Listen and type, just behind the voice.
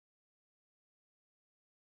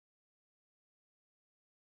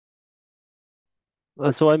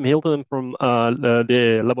So I'm Hilton from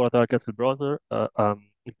the Laboratoire Kastler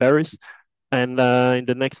in Paris, and in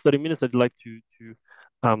the next 30 minutes, I'd like to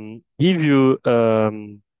give you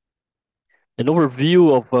an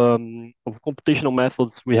overview of computational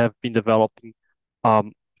methods we have been developing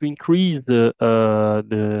to increase the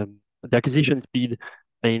acquisition speed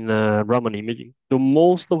in Raman imaging. So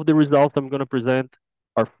most of the results I'm going to present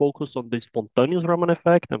are focused on the spontaneous Raman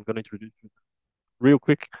effect. I'm going to introduce you real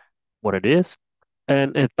quick what it is.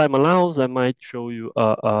 And if time allows, I might show you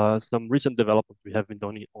some recent developments we have been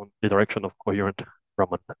doing on the direction of coherent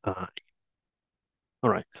Raman. All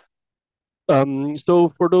right.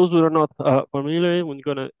 So for those who are not familiar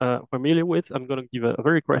with, I'm gonna give a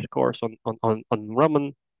very crash course on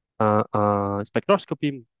Raman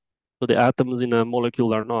spectroscopy. So the atoms in a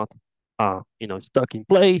molecule are not stuck in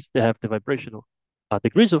place. They have the vibrational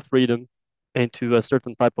degrees of freedom, and to a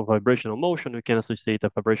certain type of vibrational motion, we can associate a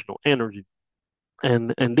vibrational energy,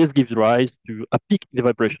 and this gives rise to a peak in the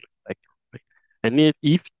vibrational spectrum. Right? And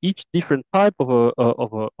if each different type of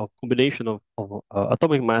combination of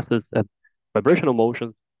atomic masses and vibrational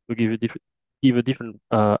motions will give a different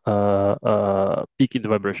peak in the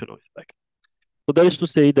vibrational spectrum. So that is to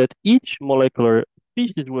say that each molecular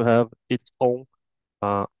species will have its own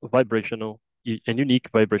vibrational and unique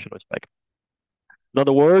vibrational spectrum. In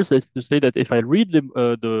other words, it's to say that if I read the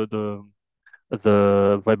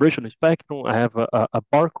vibration spectrum, I have a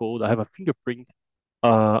barcode, I have a fingerprint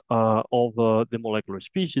of the molecular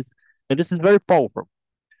species. And this is very powerful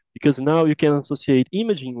because now you can associate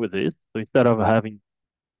imaging with this. So instead of having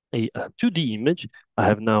a 2D image, I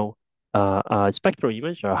have now a spectral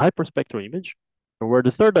image, a hyperspectral image, where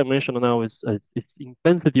the third dimension now is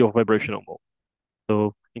intensity of vibrational mode.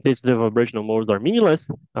 So intensity of vibrational modes are meaningless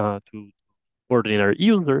to ordinary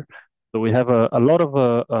user. So we have a lot of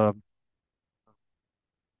uh,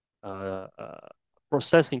 uh,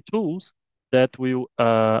 processing tools that will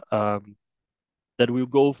go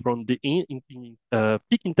from the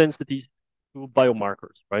peak intensities to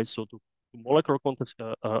biomarkers, right? So to molecular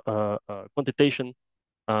quantitation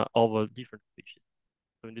of a different species.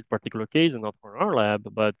 So in this particular case, and not for our lab,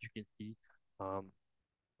 but you can see um,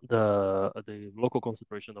 the local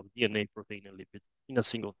concentration of DNA, protein, and lipids in a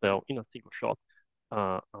single cell, in a single shot.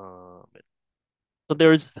 So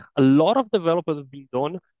there is a lot of development being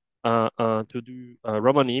done to do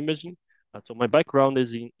Raman imaging. So my background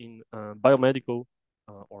is in biomedical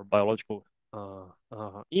or biological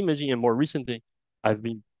imaging, and more recently, I've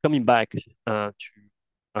been coming back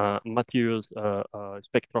to materials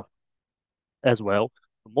spectra as well.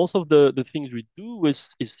 Most of the things we do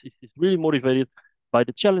is really motivated by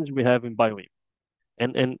the challenge we have in bioimaging.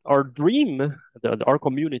 And our dream, our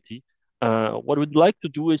community, what we'd like to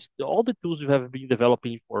do is all the tools we have been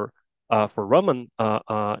developing for Raman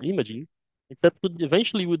imaging, is that would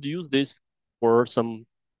eventually would use this for some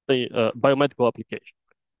say biomedical application.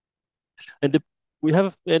 And we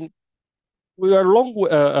have and we are long.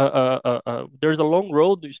 There's a long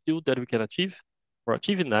road still that we can achieve for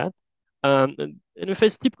achieving that, and we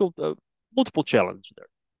face typical multiple challenges there.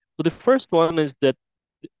 So the first one is that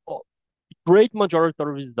great majority of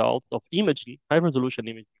results of imaging, high resolution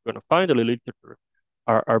imaging you're going to find in the literature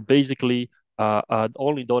are basically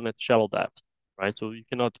only done at shallow depth, right? So you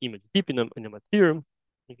cannot image deep in a material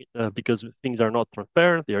because things are not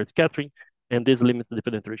transparent, they are scattering, and this limits the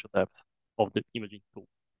penetration depth of the imaging tool.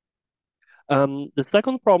 The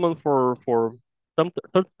second problem for some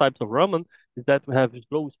types of Raman is that we have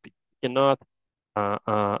slow speed. We cannot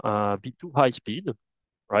be too high speed,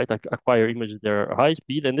 right? Acquire images that are high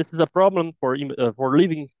speed, and this is a problem for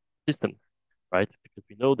living systems, right? Because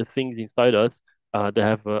we know the things inside us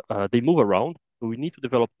they move around, so we need to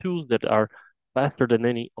develop tools that are faster than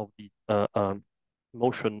any of these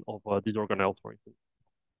motion of these organelles, for instance.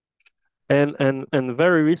 And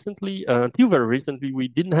very recently, until very recently, we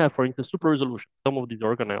didn't have, for instance, super resolution. Some of these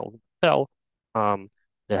organelles cell, um,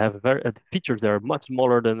 they have very features that are much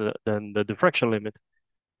smaller than the diffraction limit,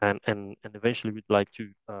 and eventually we'd like to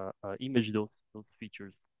image those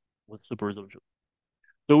features with super resolution.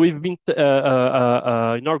 So we've been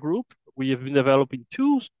in our group, we have been developing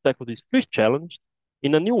tools to tackle this first challenge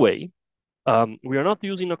in a new way. We are not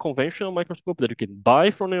using a conventional microscope that you can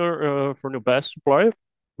buy from your best supplier.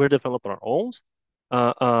 We're developing our own,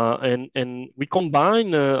 and we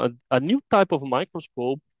combine a new type of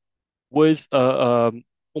microscope with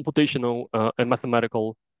computational and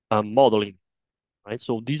mathematical modeling. Right,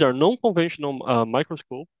 so these are non-conventional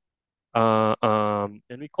microscopes, and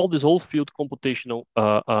we call this whole field computational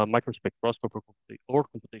microspectroscopy or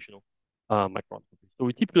computational microscopy. So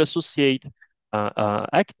we typically associate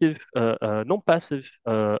active, non-passive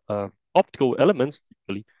optical elements,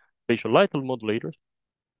 typically spatial light modulators,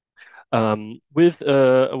 with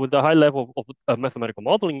a high level of mathematical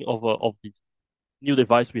modeling of this new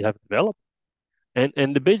device we have developed.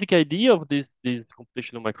 And the basic idea of this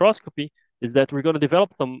computational microscopy is that we're going to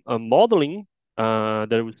develop some modeling that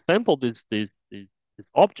will sample this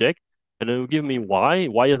object, and it will give me y.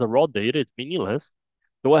 Y is a raw data; it's meaningless.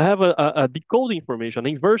 So I have a decoding information,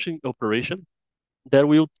 an inversion operation that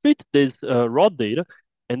will treat this raw data,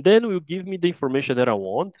 and then will give me the information that I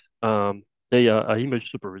want. Say a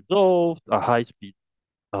image super resolved, a high speed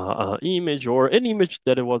image, or any image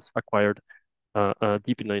that it was acquired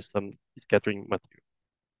deep in some scattering material.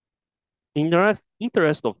 In the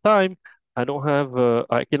interest of time, I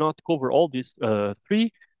cannot cover all these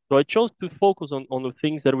three, so I chose to focus on the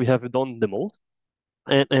things that we have done the most,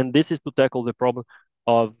 and this is to tackle the problem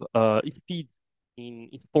of speed in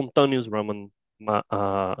spontaneous Raman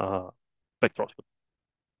spectroscopy.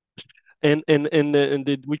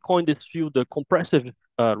 We coined this field the compressive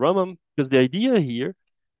Raman because the idea here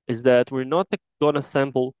is that we're not gonna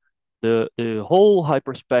sample the whole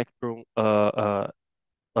hyperspectrum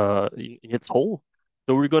in its whole.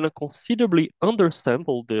 So we're going to considerably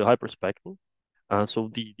undersample the hyperspectrum. So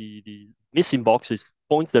the missing boxes,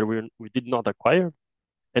 points that we did not acquire.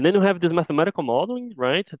 And then we have this mathematical modeling,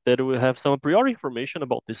 right? That we have some a priori information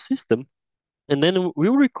about the system. And then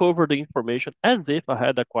we'll recover the information as if I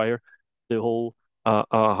had acquired the whole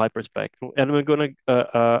hyperspectrum. And we're going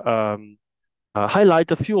to highlight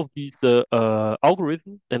a few of these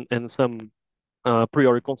algorithms and some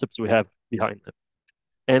priori concepts we have behind them.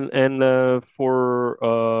 And for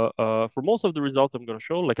most of the results I'm going to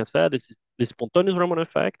show, like I said, this is the spontaneous Raman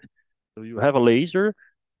effect. So you have a laser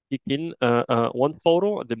kick in one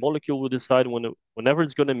photon, the molecule will decide whenever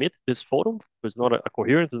it's going to emit this photon. So it's not a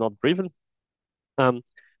coherent, it's not driven. Um,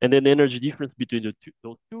 and then the energy difference between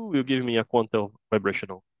those two will give me a quantum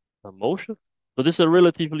vibrational motion. So this is a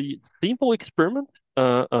relatively simple experiment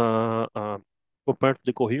compared to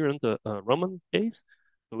the coherent Raman case.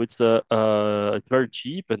 So it's very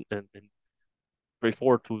cheap and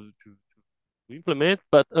straightforward to implement.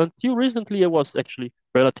 But until recently, it was actually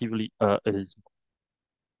relatively small.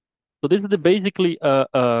 So this is the basically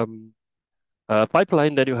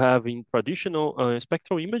pipeline that you have in traditional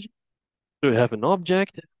spectral imaging. So you have an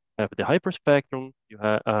object, you have the hyperspectrum, you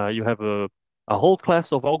have a whole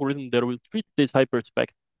class of algorithms that will treat this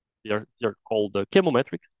hyperspectrum. They are called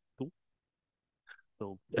chemometric tools.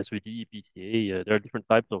 So SVD, PCA, there are different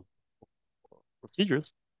types of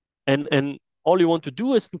procedures. And all you want to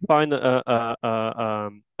do is to find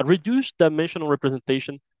a reduced dimensional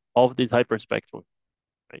representation of this hyperspectrum,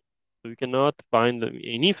 right? So you cannot find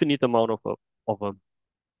an infinite amount of a of a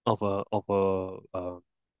of a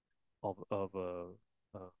of a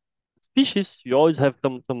species. You always have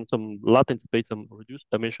some latent space, some reduced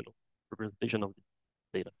dimensional representation of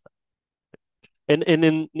the data. And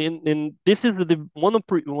this is the one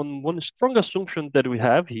strong assumption that we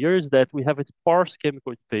have here is that we have a sparse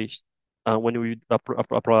chemical space when we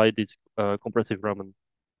apply this compressive Raman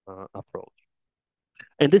approach.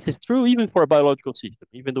 And this is true even for a biological system,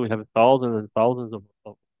 even though we have thousands and thousands of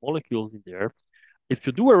molecules in there. If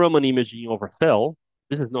you do a Raman imaging of a cell,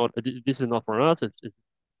 this is not for us. It's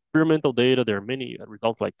experimental data. There are many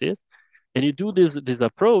results like this, and you do this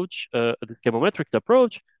approach, this chemometric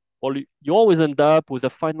approach. Well, you always end up with a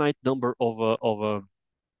finite number of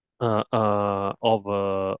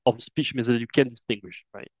species that you can distinguish,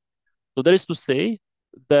 right? So that is to say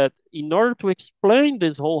that in order to explain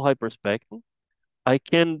this whole hyperspectrum, I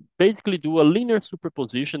can basically do a linear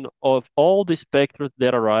superposition of all the spectra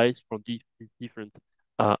that arise from these different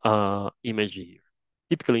images here,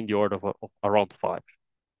 typically in the order of around five,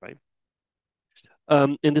 right?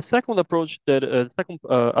 In the second approach, second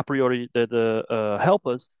a priori that help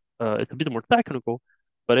us, it's a bit more technical,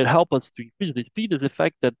 but it helps us to increase the speed is the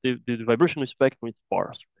fact that the vibrational spectrum is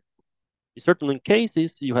sparse. In certain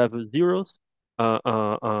cases, you have zeros,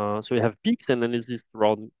 so you have peaks, and then it's just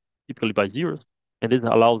around typically by zeros, and this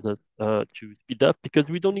allows us to speed up because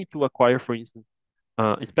we don't need to acquire, for instance,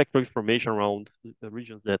 spectral information around the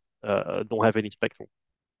regions that don't have any spectrum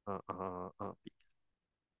peaks.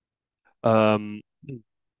 Um,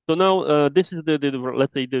 so now this is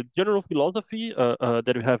let's say the general philosophy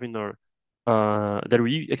that we have in our that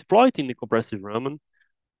we exploit in the compressive Raman.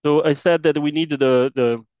 So I said that we need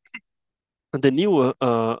the new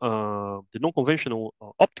the non-conventional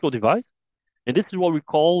optical device, and this is what we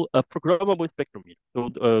call a programmable spectrometer. So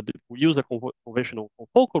we use a conventional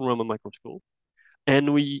focal Raman microscope,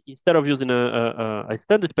 and we instead of using a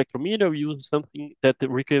standard spectrometer, we use something that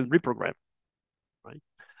we can reprogram, right?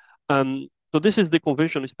 So this is the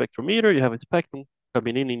conventional spectrometer. You have a spectrum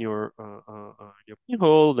coming in your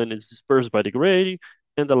pinhole, then it's dispersed by the grading,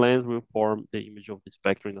 and the lens will form the image of the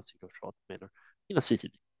spectrum in a single shot manner in a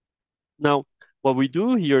CCD. Now, what we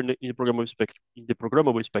do here in the programmable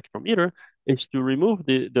spectrometer is to remove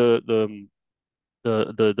the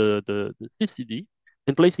CCD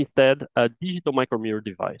and place instead a digital micromirror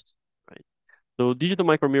device, right? So digital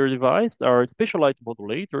micromirror devices are specialized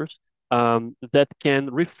modulators that can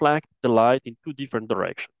reflect the light in two different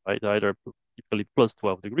directions, right? Either typically plus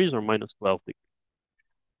 12 degrees or minus 12 degrees.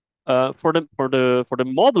 For the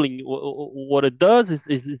modeling, what it does is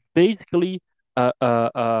basically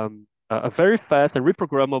a very fast and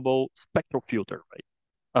reprogrammable spectral filter, right?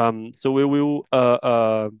 So we'll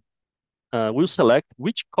select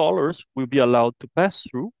which colors will be allowed to pass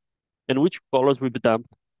through and which colors will be damped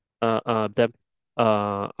by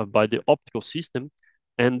the optical system.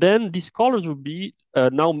 And then these colors will be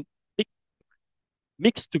now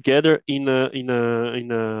mixed together in a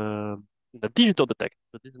digital detector.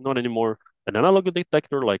 So this is not anymore an analog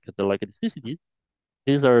detector like the CCD.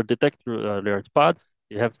 These are detector layer pads.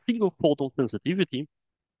 They have single photon sensitivity.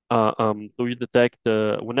 So you detect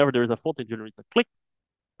whenever there is a photon generates a click.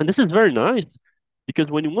 And this is very nice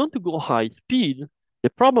because when you want to go high speed, the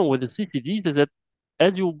problem with the CCDs is that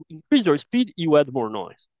as you increase your speed, you add more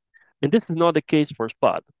noise. And this is not the case for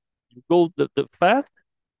SPAD. You go the fast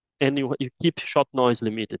and you keep shot noise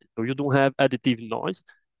limited. So you don't have additive noise.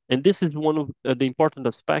 And this is one of the important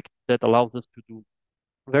aspects that allows us to do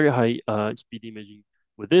very high speed imaging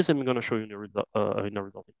with this. And I'm going to show you in a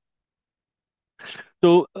result.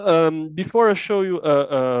 So before I show you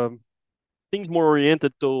things more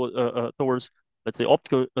oriented towards, let's say,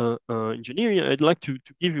 optical engineering, I'd like to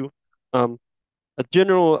give you a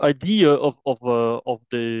general idea of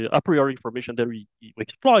the a priori information that we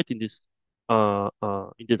exploit in this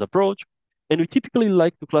approach. And we typically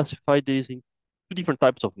like to classify this in two different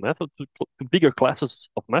types of methods, two bigger classes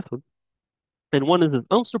of methods. And one is an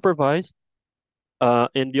unsupervised,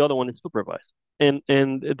 and the other one is supervised. And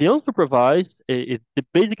the unsupervised, the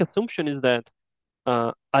basic assumption is that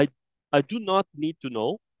uh, I I do not need to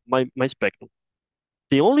know my spectrum.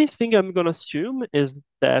 The only thing I'm going to assume is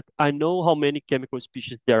that I know how many chemical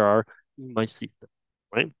species there are in my system,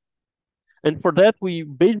 right? And for that, we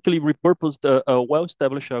basically repurposed a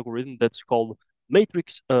well-established algorithm that's called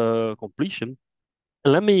matrix completion.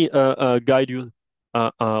 And let me walk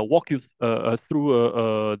you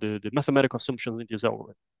through the mathematical assumptions in this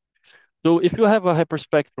algorithm. So if you have a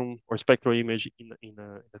hyperspectrum or spectral image in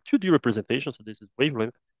a 2D representation, so this is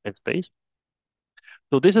wavelength and space.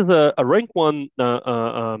 So this is a rank one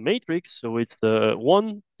matrix. So it's the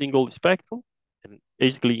one single spectrum, and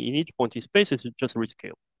basically in each point in space it's just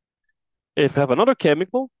rescale. If you have another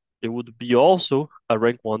chemical, it would be also a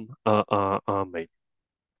rank one matrix.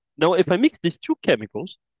 Now, if I mix these two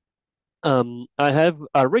chemicals, I have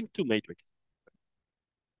a rank two matrix.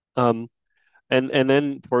 Um, and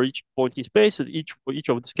then for each point in space, each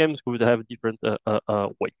of these chemicals would have a different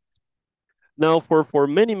weight. Now, for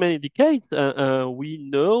many decades, we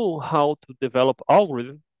know how to develop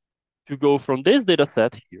algorithms to go from this data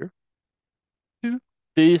set here to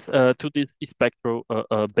this spectral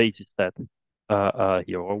basis set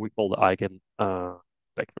here, or we call the eigen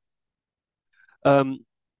spectrum. Um,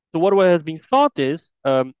 so what has been thought is,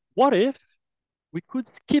 what if we could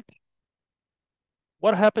skip?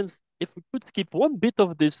 What happens if we could skip one bit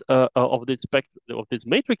of this spectrum of this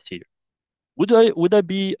matrix here? Would it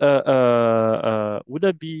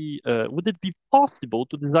be possible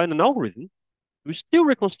to design an algorithm to still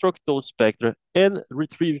reconstruct those spectra and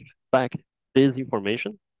retrieve back this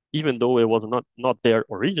information, even though it was not there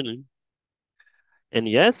originally? And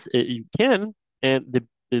yes, you can. And the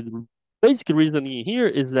basic reasoning here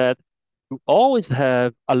is that you always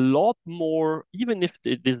have a lot more, even if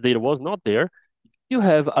this data was not there, you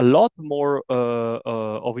have a lot more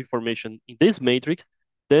of information in this matrix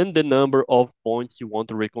than the number of points you want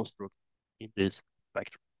to reconstruct in this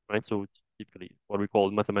spectrum, right? So it's typically what we call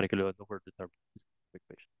mathematically over-determined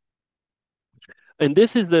equation. And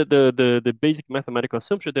this is the basic mathematical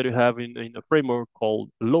assumption that you have in a framework called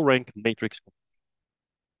low-rank matrix.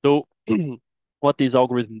 So what this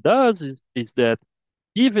algorithm does is that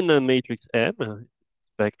given a matrix M,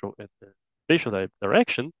 spectral and spatial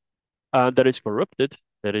direction, that is corrupted,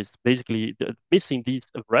 that is basically missing these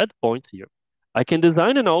red points here, I can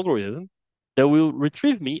design an algorithm that will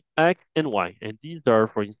retrieve me X and Y. And these are,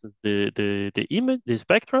 for instance, the image, the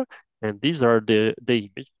spectra, and these are the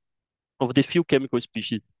image of the few chemical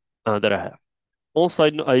species that I have. Once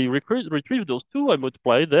I retrieve those two, I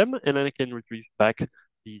multiply them, and then I can retrieve back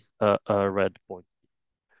these red points.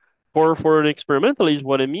 For an experimentalist,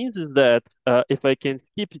 what it means is that if I can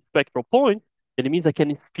skip spectral points, then it means I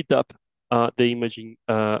can speed up the imaging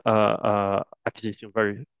acquisition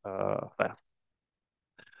very fast.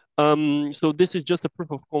 So this is just a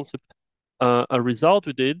proof of concept, a result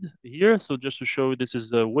we did here. So just to show this is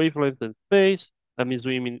the wavelength and space. Let me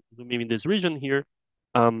zoom in this region here.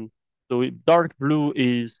 So dark blue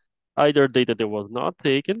is either data that was not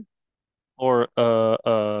taken or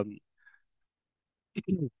a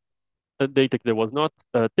data that was not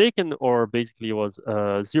taken, or basically was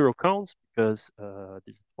zero counts because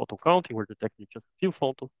this is photo counting. We're detecting just a few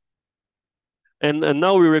photos. And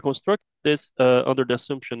now we reconstruct this under the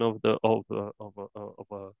assumption of the of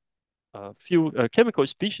a few chemical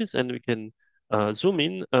species, and we can zoom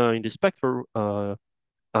in the spectral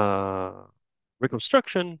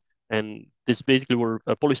reconstruction. And this basically were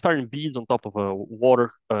polystyrene beads on top of a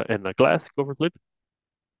water and a glass cover slip.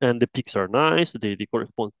 And the peaks are nice. They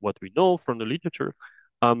correspond to what we know from the literature.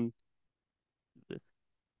 Um,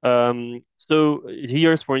 so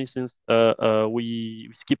here's, for instance, we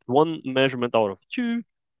skipped one measurement out of two,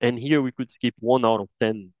 and here we could skip 1 out of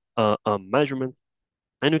 10 measurements.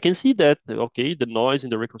 And we can see that, okay, the noise in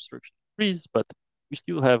the reconstruction increases, but we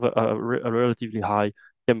still have a relatively high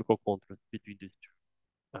chemical contrast between these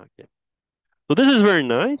two. Okay. So this is very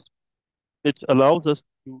nice. It allows us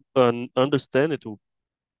to understand it, to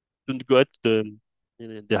get the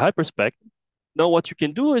hyperspectrum. Now what you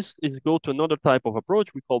can do is go to another type of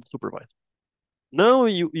approach we call supervised. Now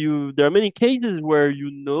there are many cases where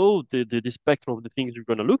you know the spectrum of the things you're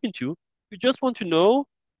going to look into. You just want to know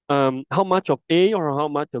how much of A or how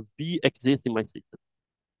much of B exists in my system.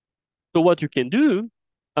 So what you can do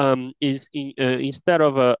is instead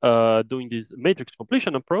of doing this matrix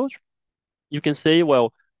completion approach, you can say,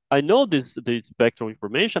 well, I know the spectral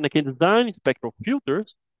information. I can design spectral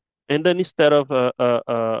filters, and then instead of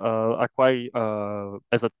acquiring,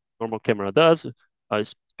 as a normal camera does, a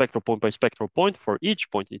spectral point by spectral point for each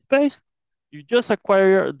point in space, you just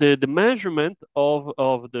acquire the measurement of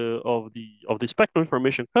the spectral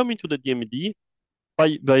information coming to the DMD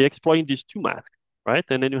by exploiting these two masks, right?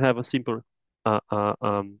 And then you have a simple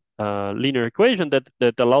linear equation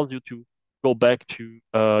that allows you to go back to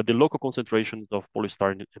the local concentrations of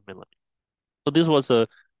polystyrene and melamine. So this was a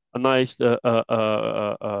nice proof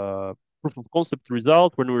of concept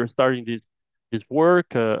result when we were starting this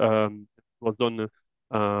work. It was done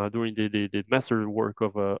during the master work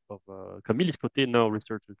of Camille Scotté, now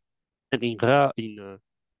researchers, and Inra in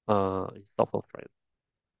south of France.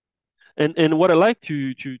 And what I like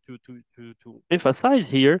to emphasize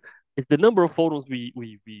here is the number of photons we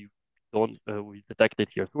detected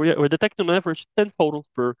here. So we're detecting on average 10 photons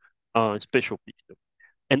per spatial pixel.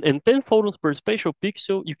 And 10 photons per spatial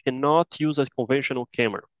pixel, you cannot use a conventional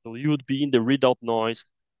camera. So you would be in the readout noise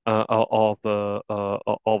of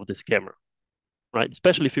this camera, right?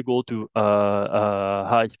 Especially if you go to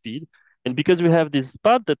high speed. And because we have this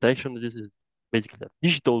spot detection, this is basically a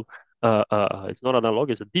digital, it's not analog,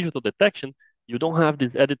 it's a digital detection. You don't have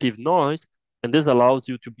this additive noise, and this allows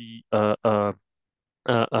you to be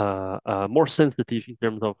more sensitive in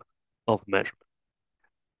terms of measurement.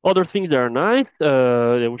 Other things that are nice,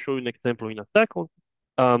 I will show you an example in a second,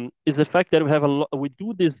 is the fact that we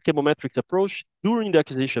do this chemometrics approach during the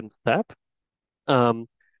acquisition step. Um,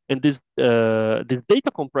 and this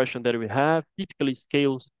data compression that we have typically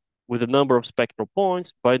scales with the number of spectral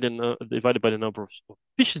points divided by the number of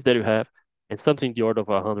species that you have, and something in the order of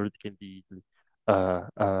 100 can be easily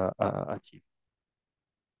achieved.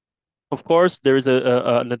 Of course, there is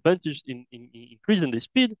an advantage in increasing the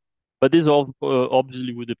speed, but this all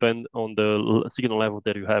obviously will depend on the signal level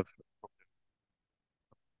that you have.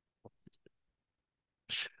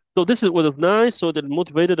 So this is what was nice. So that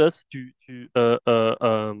motivated us to, to,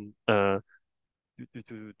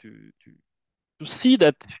 to, to to see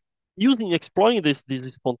that exploring this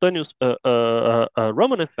spontaneous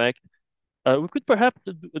Raman effect, we could perhaps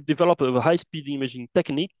develop a high-speed imaging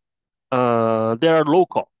technique. They are low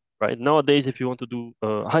cost, right? Nowadays, if you want to do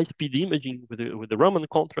high-speed imaging with the Raman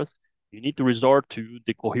contrast, you need to resort to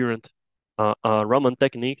the coherent Raman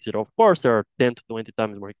techniques that, of course, they are 10 to 20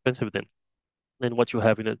 times more expensive than what you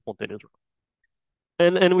have in a spontaneous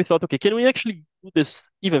Raman. And we thought, okay, can we actually do this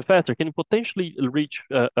even faster? Can we potentially reach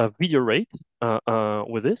a video rate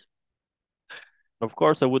with this? Of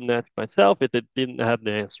course, I wouldn't ask myself if it didn't have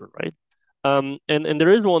the answer, right? And there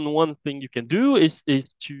is one thing you can do is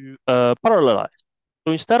to parallelize.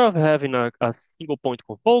 So instead of having a single point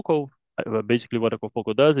confocal, basically what a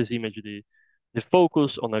confocal does is image the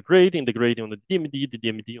focus on a gradient, the gradient on the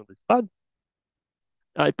DMD on the spot.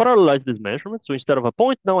 I parallelize this measurement. So instead of a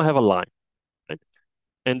point, now I have a line, right?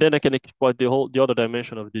 And then I can exploit the other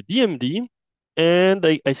dimension of the DMD, and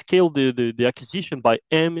I scale the acquisition by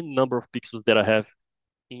m number of pixels that I have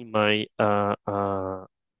in my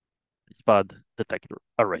SPAD detector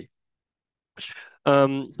array.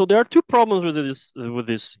 So there are two problems with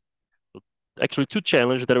this. Actually, two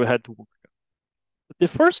challenges that we had to work. The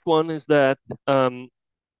first one is that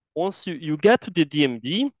once you get to the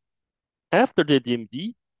DMD, after the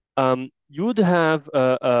DMD, you would have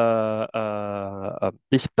the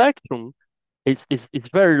spectrum is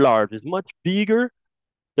very large. It's much bigger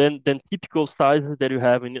than typical sizes that you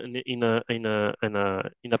have in a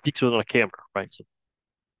pixel on a camera, right? So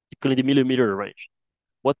typically the millimeter range.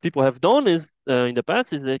 What people have done is in the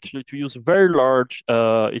past is actually to use very large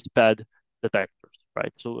SPAD detectors,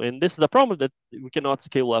 right? So and this is a problem that we cannot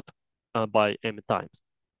scale up by m times.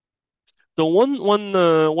 So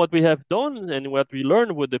what we have done and what we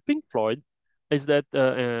learned with the Pink Floyd is that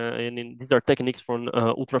these are techniques from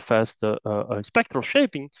ultra-fast spectral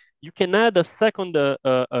shaping. You can add a second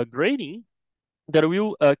grading that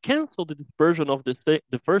will cancel the dispersion of the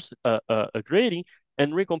first grading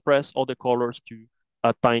and recompress all the colors to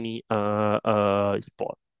a tiny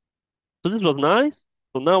spot. So this was nice.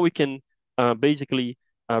 So now we can basically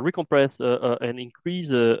recompress and increase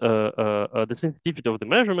the sensitivity of the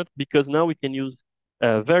measurement, because now we can use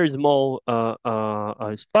very small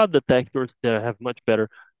spot detectors that have much better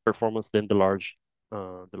performance than the large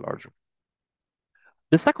one.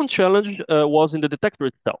 The second challenge was in the detector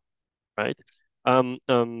itself, right? Um,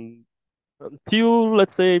 um, until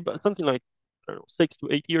let's say something like, I don't know, 6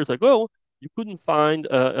 to 8 years ago, you couldn't find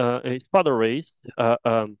a spot arrays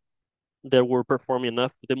that were performing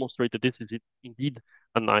enough to demonstrate that this is indeed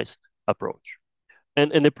a nice approach.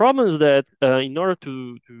 And the problem is that in order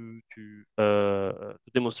to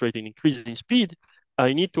demonstrate an increase in speed,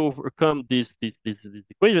 I need to overcome this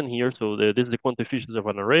equation here. So this is the quantum efficiency of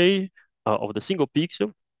an array of the single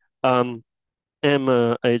pixel. Um, M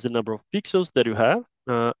is the number of pixels that you have,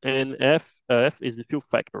 and F is the fill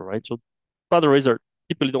factor, right? So spot arrays are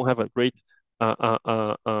typically don't have a great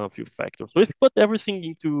fill factor. So if you put everything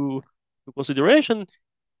into consideration,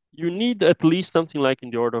 you need at least something like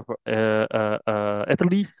in the order of at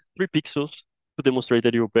least 3 pixels to demonstrate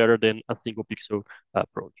that you're better than a single pixel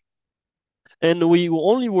approach. And we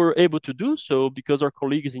only were able to do so because our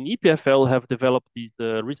colleagues in EPFL have developed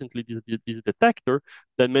recently this detector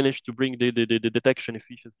that managed to bring the detection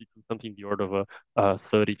efficiency to something in the order of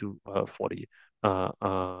 30 to 40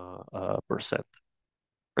 percent.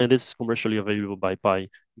 And this is commercially available by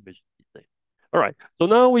imaging these days. All right, so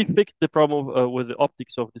now we fixed the problem with the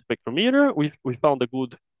optics of the spectrometer. We found a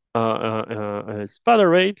good spatter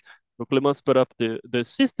rate. So Clemens put up the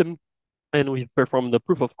system, and we performed the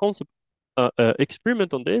proof of concept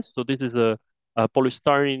experiment on this. So this is a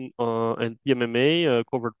polystyrene and PMMA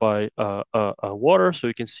covered by water. So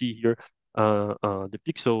you can see here the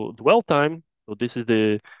pixel dwell time. So this is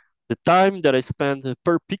the time that I spend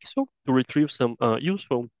per pixel to retrieve some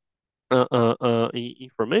useful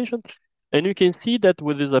information. And you can see that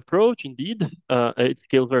with this approach, indeed, it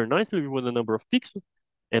scales very nicely with the number of pixels.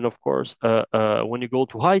 And of course, when you go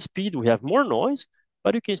to high speed, we have more noise,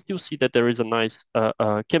 but you can still see that there is a nice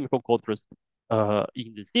chemical contrast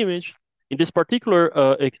in this image. In this particular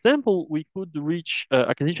example, we could reach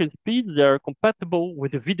acquisition speeds that are compatible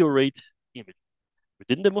with the video rate image. We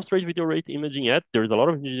didn't demonstrate video rate imaging yet. There is a lot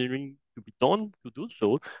of engineering to be done to do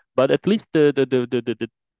so, but at least it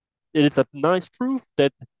is a nice proof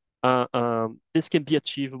that this can be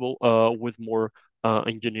achievable with more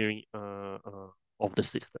engineering of the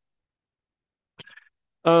system.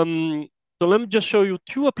 So let me just show you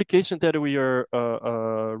two applications that we are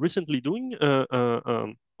recently doing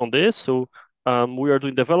on this. So we are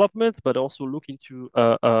doing development, but also looking to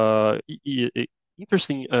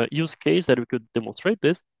interesting use case that we could demonstrate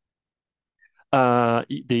this, the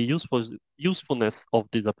usefulness of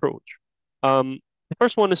this approach. The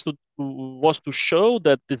first one is was to show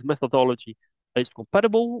that this methodology is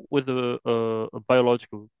compatible with the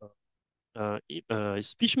biological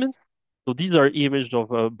specimens. So these are images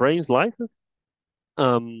of brain slices.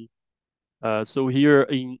 So here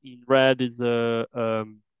in red is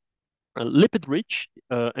lipid rich,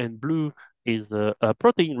 and blue is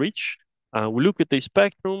protein rich. We look at the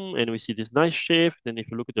spectrum and we see this nice shift. And if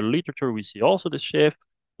you look at the literature, we see also the shift.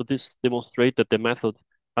 So this demonstrates that the method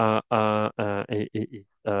is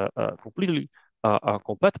completely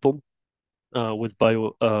compatible with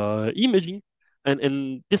bio imaging.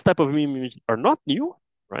 And this type of images are not new,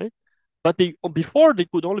 right? But before they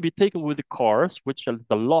could only be taken with the cars, which is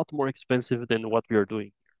a lot more expensive than what we are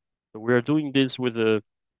doing. So we are doing this with a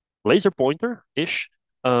laser pointer-ish,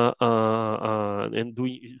 and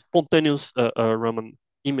doing spontaneous Raman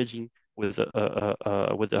imaging with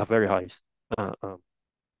a very high uh, um,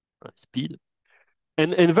 speed.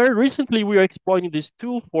 And very recently, we are exploiting this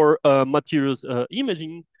tool for materials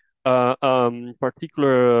imaging. In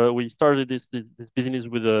particular, we started this business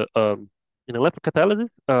with in electrocatalysis.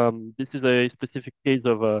 This is a specific case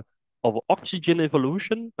of oxygen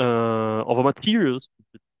evolution of a materials,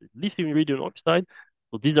 lithium iridium oxide.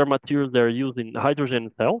 So these are materials that are used in hydrogen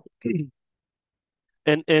cells.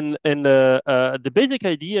 And the basic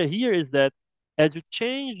idea here is that as you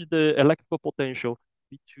change the electrical potential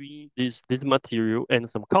between this material and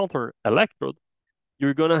some counter electrode,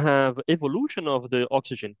 you're gonna have evolution of the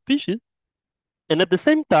oxygen species, and at the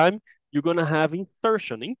same time, you're gonna have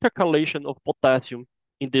insertion, intercalation of potassium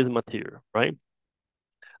in this material, right?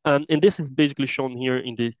 And this is basically shown here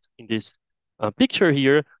in this picture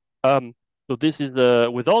here. Um, so this is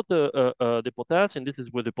without the potassium. This is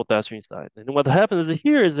with the potassium inside. And what happens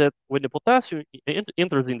here is that when the potassium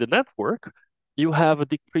enters in the network, you have a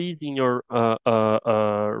decrease in your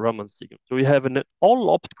Raman signal. So you have an all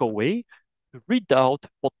optical way to read out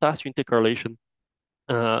potassium intercalation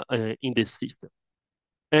in this system.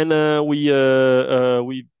 And we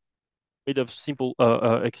made a simple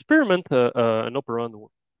experiment, an operand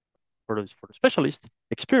for the specialist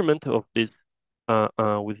experiment of this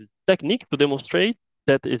with this technique to demonstrate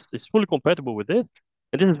that it's fully compatible with it.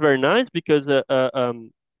 And this is very nice because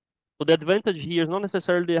so the advantage here is not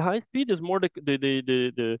necessarily the high speed, it's more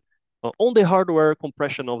the on the hardware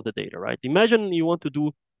compression of the data, right? Imagine you want to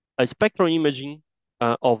do a spectral imaging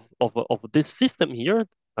of this system here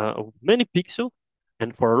of many pixels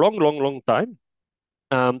and for a long time.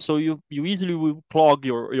 So you easily will clog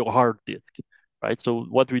your hard disk, right? So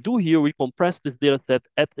what we do here, we compress this data set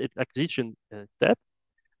at its acquisition step.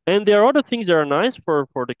 And there are other things that are nice for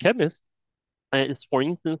the chemist, is for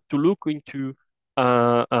instance to look into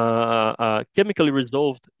chemically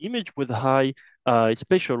resolved image with high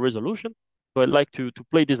spatial resolution. So I'd like to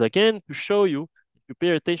play this again to show you. If you pay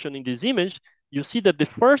attention in this image, you see that the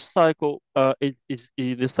first cycle is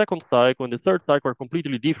the second cycle and the third cycle are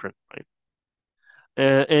completely different, right?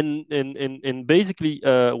 And basically,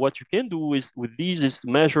 what you can do is with these is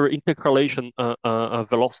measure intercalation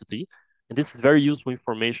velocity, and this is very useful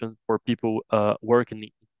information for people working in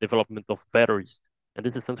development of batteries. And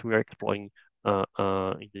this is something we are exploring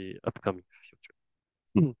in the upcoming future.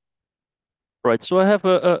 Mhm. Right. So I have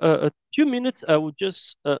a 2 minutes. I will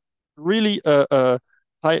just really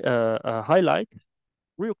highlight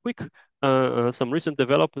real quick some recent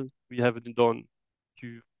developments we have been done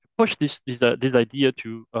to push this idea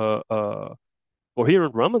to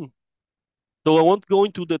coherent Raman. So I won't go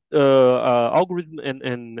into the algorithm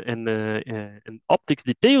and optics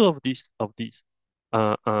detail of these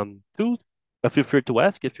tools. Feel free to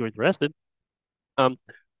ask if you're interested. Um,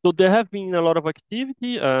 so there have been a lot of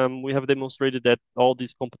activity. We have demonstrated that all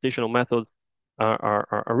these computational methods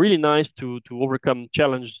are really nice to overcome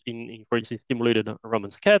challenges for instance, stimulated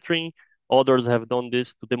Raman scattering. Others have done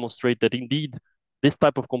this to demonstrate that indeed this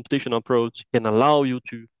type of computational approach can allow you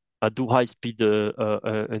to do high-speed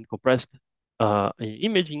and compressed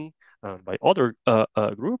imaging by other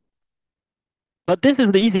groups. But this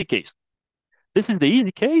is the easy case. This is the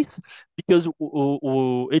easy case because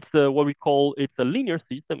it's what we call it's a linear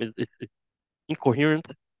system. It's incoherent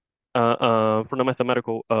from a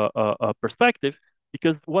mathematical perspective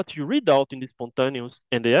because what you read out in the spontaneous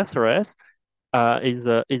and the SRS is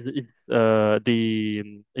the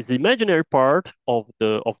imaginary part of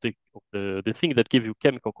the thing that gives you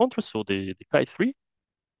chemical contrast, so the chi3,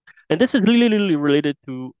 and this is really related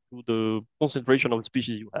to the concentration of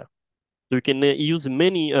species you have. So you can use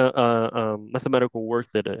many mathematical works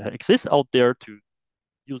that exist out there to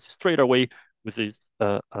use straight away with this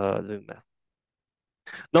the math.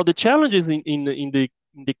 Now the challenge is in the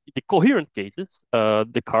coherent cases,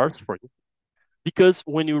 the cars, for instance, because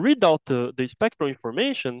when you read out the spectral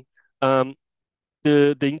information, um,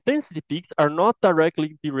 the intensity peaks are not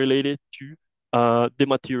directly related to the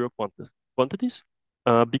material quantities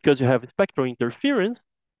because you have spectral interference,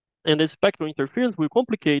 and the spectral interference will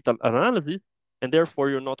complicate an analysis, and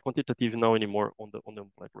therefore you're not quantitative now anymore on the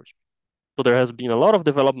molecular scale. So there has been a lot of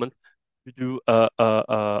development to do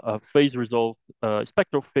phase resolved,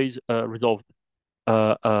 spectral phase resolved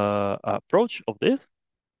approach of this.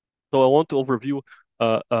 So I want to overview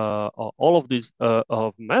all of these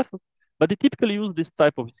of methods, but they typically use this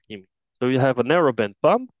type of scheme. So you have a narrowband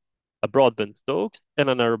pump, a broadband Stokes, and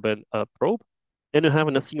a narrowband probe, and you have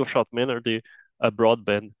in a single shot manner the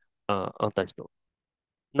broadband anti-Stokes.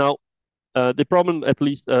 Now, the problem, at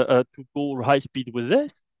least to go high speed with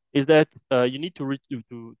this, is that you need to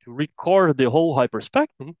record the whole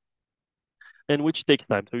hyperspectrum, and which takes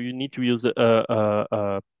time. So you need to use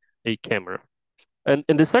a camera. And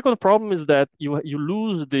the second problem is that you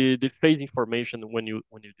lose the phase information when you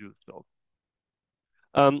do so.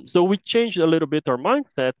 So we changed a little bit our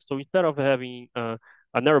mindset. So instead of having a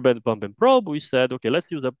narrowband bump and probe, we said, okay,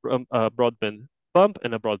 let's use a broadband bump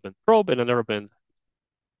and a broadband probe and a narrowband.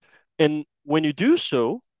 And when you do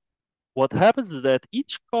so, what happens is that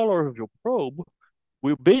each color of your probe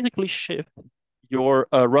will basically shift your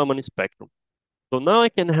Raman spectrum. So now I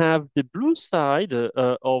can have the blue side of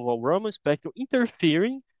a Raman spectrum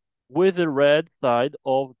interfering with the red side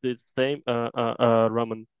of the same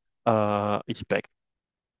Raman spectrum.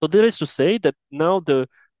 So that is to say that now the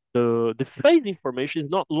phase information is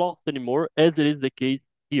not lost anymore, as it is the case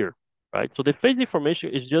here, right? So the phase information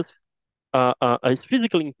is just is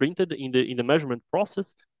physically imprinted in the measurement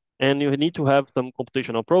process, and you need to have some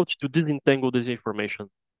computational approach to disentangle this information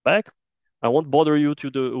back. I won't bother you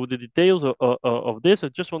with the details of this. I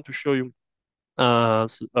just want to show you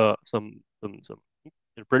some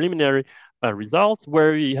preliminary results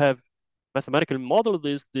where we have mathematically modeled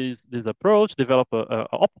this approach, develop a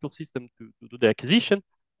optical system to do the acquisition,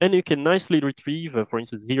 and you can nicely retrieve, for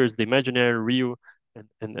instance, here is the imaginary, real,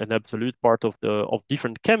 and absolute part of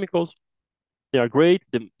different chemicals. They are great.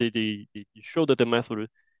 They show that the method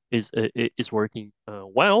is working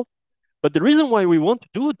well. But the reason why we want to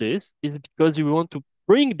do this is because we want to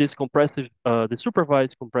bring this the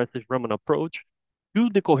supervised compressive Raman approach to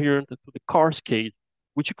the coherent, to the cars case,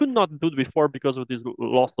 which you could not do before because of this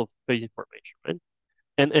loss of phase information, right?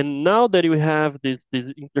 And now that you have this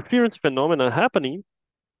interference phenomena happening,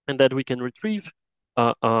 and that we can retrieve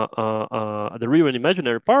the real and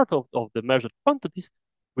imaginary part of the measured quantities,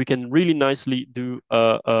 we can really nicely do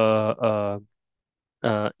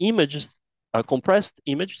images, compressed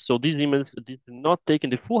images. So these images did not take in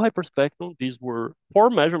the full hyperspectrum. These were 4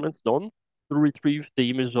 measurements done to retrieve the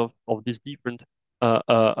image of these different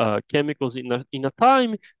chemicals in a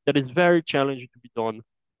time that is very challenging to be done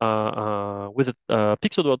with a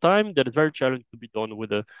pixel dwell time that is very challenging to be done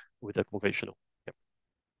with a conventional.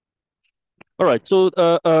 All right, so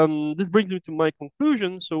this brings me to my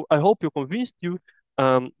conclusion. So I hope you convinced you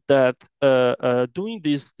that doing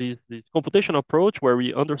this computational approach where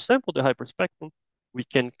we undersample the hyperspectrum, we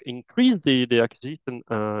can increase the acquisition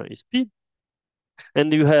speed,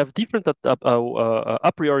 and you have different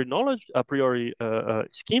a priori knowledge, a priori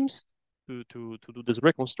schemes to do this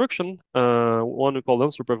reconstruction. One we call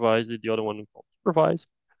unsupervised, the other one we call supervised.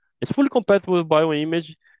 It's fully compatible with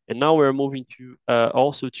bioimage, and now we're moving to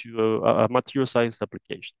also to a material science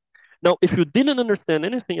application. Now, if you didn't understand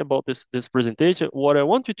anything about this presentation, what I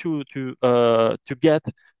want you to get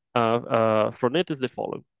from it is the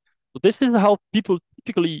following. So this is how people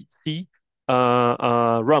typically see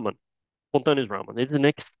Raman, spontaneous Raman. It's an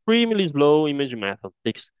extremely slow image method.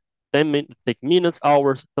 Takes 10 minutes, take minutes,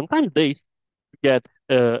 hours, sometimes days to get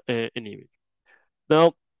an image.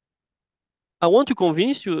 Now, I want to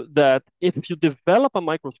convince you that if you develop a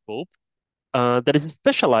microscope that is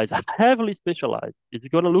specialized, heavily specialized, it's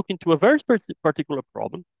going to look into a very particular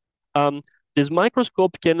problem, this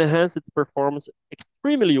microscope can enhance its performance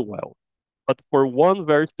extremely well, but for one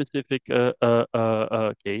very specific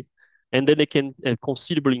case, and then it can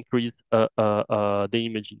considerably increase the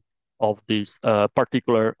imaging of this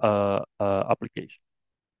particular application.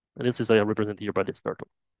 And this is represented here by this turtle.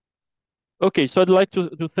 Okay, so I'd like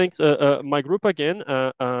to thank my group again,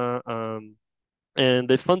 and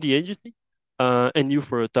they fund the agency, and you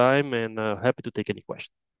for your time, and happy to take any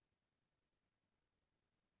questions.